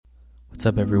What's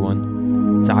up,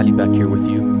 everyone? It's Ali back here with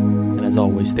you, and as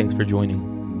always, thanks for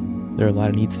joining. There are a lot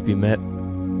of needs to be met,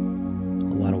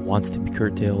 a lot of wants to be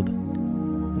curtailed,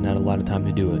 and not a lot of time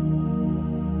to do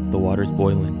it. The water's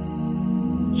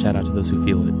boiling. Shout out to those who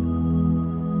feel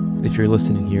it. If you're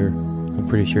listening here, I'm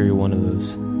pretty sure you're one of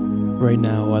those. Right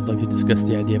now, I'd like to discuss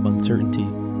the idea of uncertainty.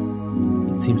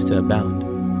 It seems to abound.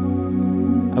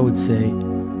 I would say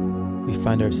we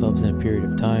find ourselves in a period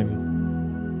of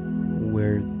time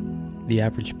where the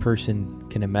average person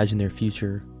can imagine their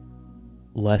future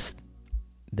less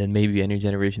than maybe any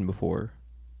generation before.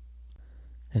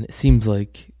 And it seems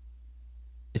like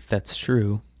if that's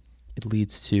true, it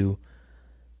leads to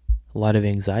a lot of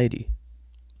anxiety.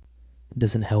 It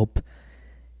doesn't help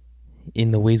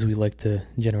in the ways we like to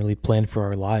generally plan for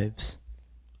our lives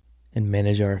and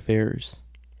manage our affairs.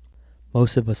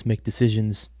 Most of us make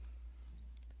decisions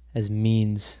as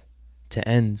means to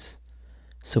ends.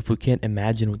 So if we can't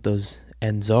imagine what those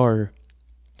ends are,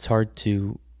 it's hard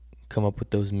to come up with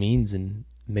those means and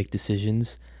make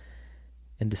decisions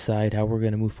and decide how we're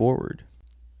going to move forward.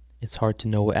 It's hard to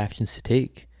know what actions to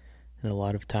take, and a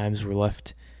lot of times we're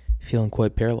left feeling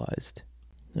quite paralyzed.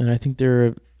 And I think there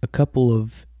are a couple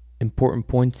of important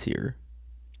points here.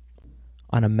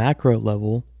 On a macro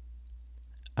level,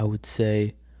 I would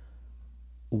say,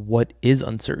 what is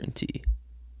uncertainty?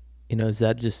 Is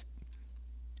that just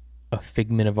a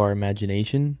figment of our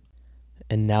imagination,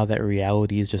 and now that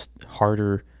reality is just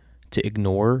harder to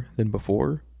ignore than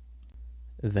before?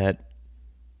 That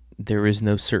there is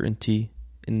no certainty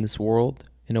in this world,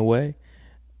 in a way,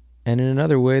 and in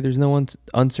another way, there's no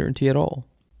uncertainty at all.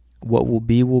 What will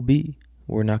be, will be.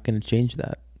 We're not going to change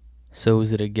that. So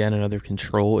is it again another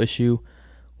control issue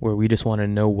where we just want to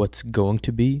know what's going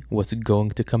to be, what's going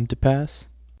to come to pass?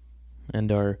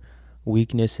 And our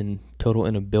weakness and total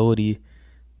inability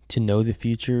to know the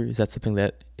future, is that something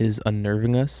that is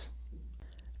unnerving us?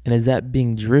 And is that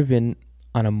being driven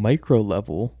on a micro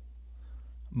level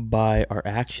by our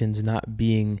actions not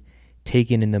being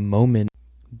taken in the moment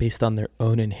based on their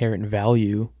own inherent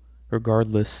value,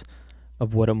 regardless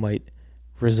of what it might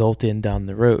result in down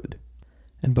the road?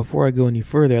 And before I go any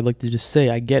further, I'd like to just say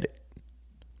I get it.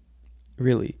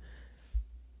 Really.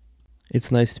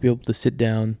 It's nice to be able to sit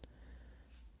down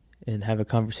and have a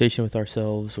conversation with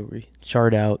ourselves where we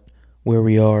chart out where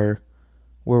we are,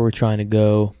 where we're trying to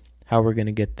go, how we're going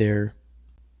to get there.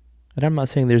 And I'm not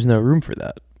saying there's no room for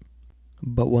that.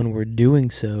 But when we're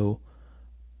doing so,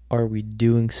 are we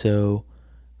doing so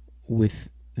with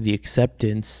the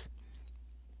acceptance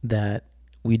that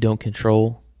we don't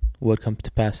control what comes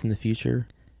to pass in the future,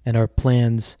 and our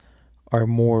plans are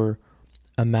more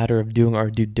a matter of doing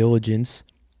our due diligence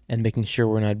and making sure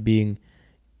we're not being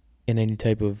in any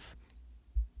type of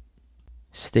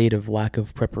state of lack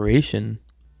of preparation,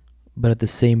 but at the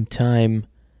same time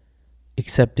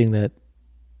accepting that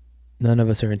none of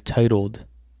us are entitled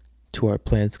to our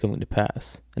plans coming to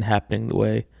pass and happening the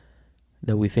way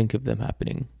that we think of them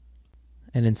happening.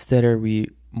 And instead, are we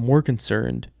more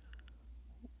concerned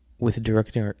with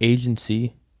directing our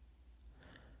agency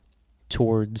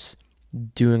towards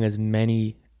doing as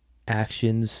many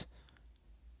actions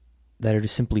that are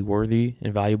just simply worthy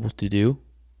and valuable to do,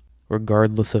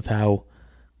 regardless of how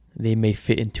they may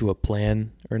fit into a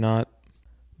plan or not?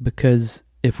 Because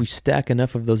if we stack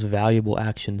enough of those valuable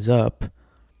actions up,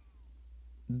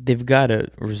 they've got to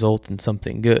result in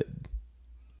something good,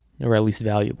 or at least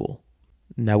valuable.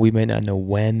 Now, we may not know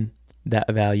when that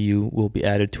value will be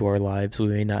added to our lives. We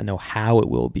may not know how it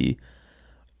will be.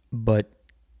 But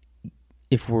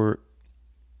if we're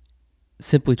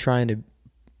simply trying to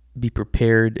be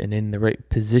prepared and in the right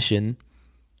position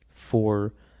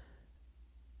for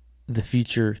the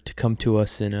future to come to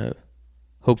us in a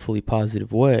hopefully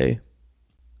positive way,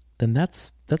 then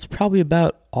that's probably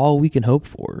about all we can hope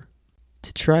for.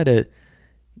 To try to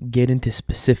get into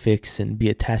specifics and be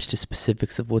attached to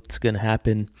specifics of what's going to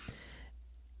happen,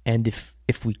 and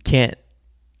if we can't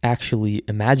actually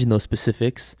imagine those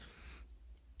specifics,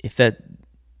 if that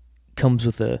comes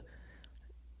with a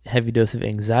heavy dose of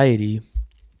anxiety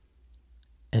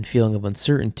and feeling of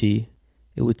uncertainty,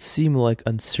 it would seem like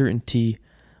uncertainty,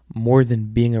 more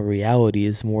than being a reality,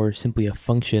 is more simply a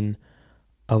function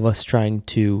of us trying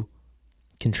to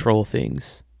control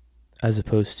things as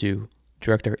opposed to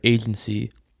direct our agency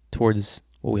towards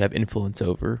what we have influence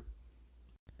over.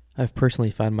 I've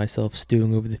personally found myself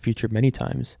stewing over the future many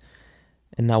times,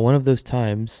 and not one of those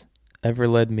times ever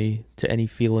led me to any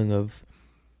feeling of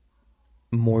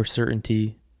more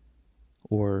certainty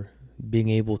or being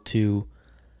able to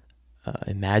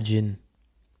imagine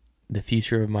the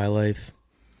future of my life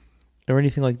or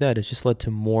anything like that. It's just led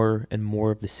to more and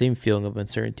more of the same feeling of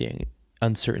uncertainty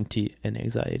uncertainty and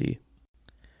anxiety.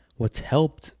 What's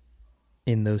helped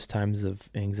in those times of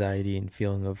anxiety and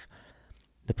feeling of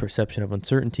the perception of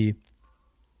uncertainty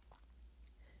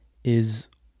is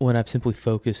when I've simply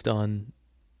focused on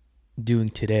doing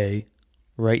today,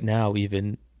 right now,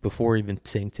 even before even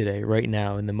saying today, right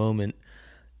now in the moment,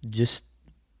 just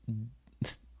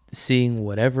seeing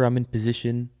whatever I'm in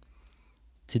position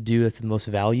to do that's the most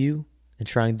value and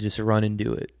trying to just run and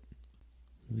do it.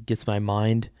 It gets my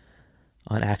mind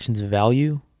on actions of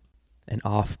value and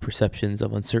off perceptions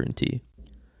of uncertainty.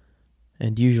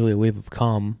 And usually a wave of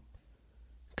calm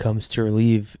comes to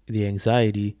relieve the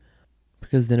anxiety,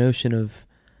 because the notion of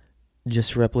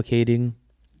just replicating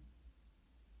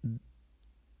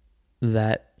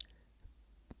that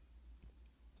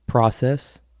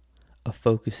process of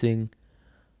focusing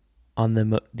on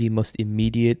the most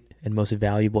immediate and most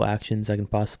valuable actions I can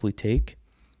possibly take,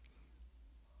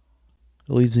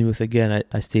 it leaves me with, again,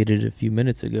 I stated it a few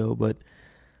minutes ago, but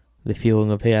the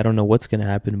feeling of, hey, I don't know what's going to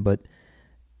happen, but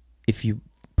if you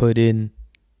put in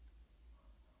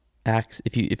acts,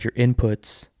 if your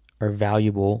inputs are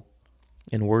valuable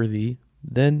and worthy,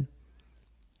 then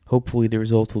hopefully the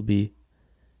result will be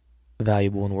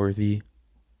valuable and worthy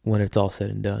when it's all said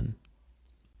and done.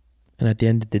 And at the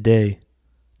end of the day,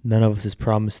 none of us is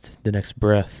promised the next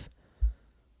breath.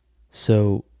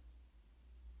 So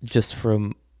just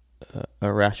from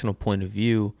a rational point of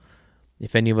view,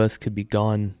 if any of us could be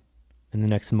gone in the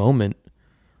next moment,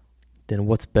 then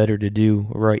what's better to do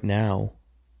right now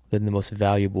than the most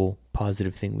valuable,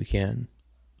 positive thing we can?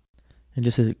 And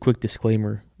just a quick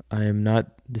disclaimer, I am not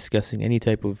discussing any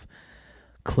type of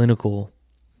clinical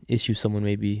issue someone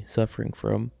may be suffering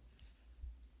from.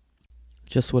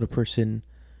 Just what a person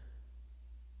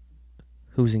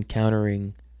who's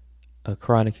encountering a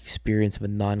chronic experience of a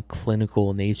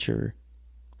non-clinical nature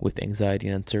with anxiety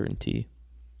and uncertainty,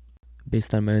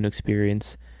 based on my own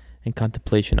experience and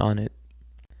contemplation on it.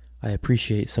 I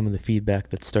appreciate some of the feedback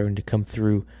that's starting to come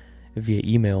through via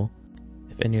email.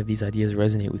 If any of these ideas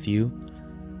resonate with you,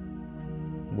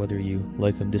 whether you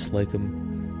like them, dislike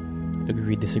them,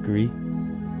 agree, disagree,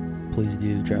 please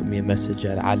do drop me a message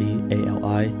at Ali,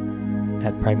 A-L-I,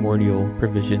 at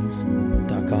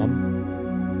primordialprovisions.com.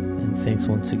 And thanks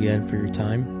once again for your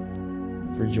time,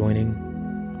 for joining,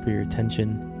 for your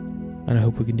attention, and I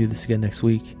hope we can do this again next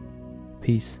week.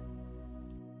 Peace.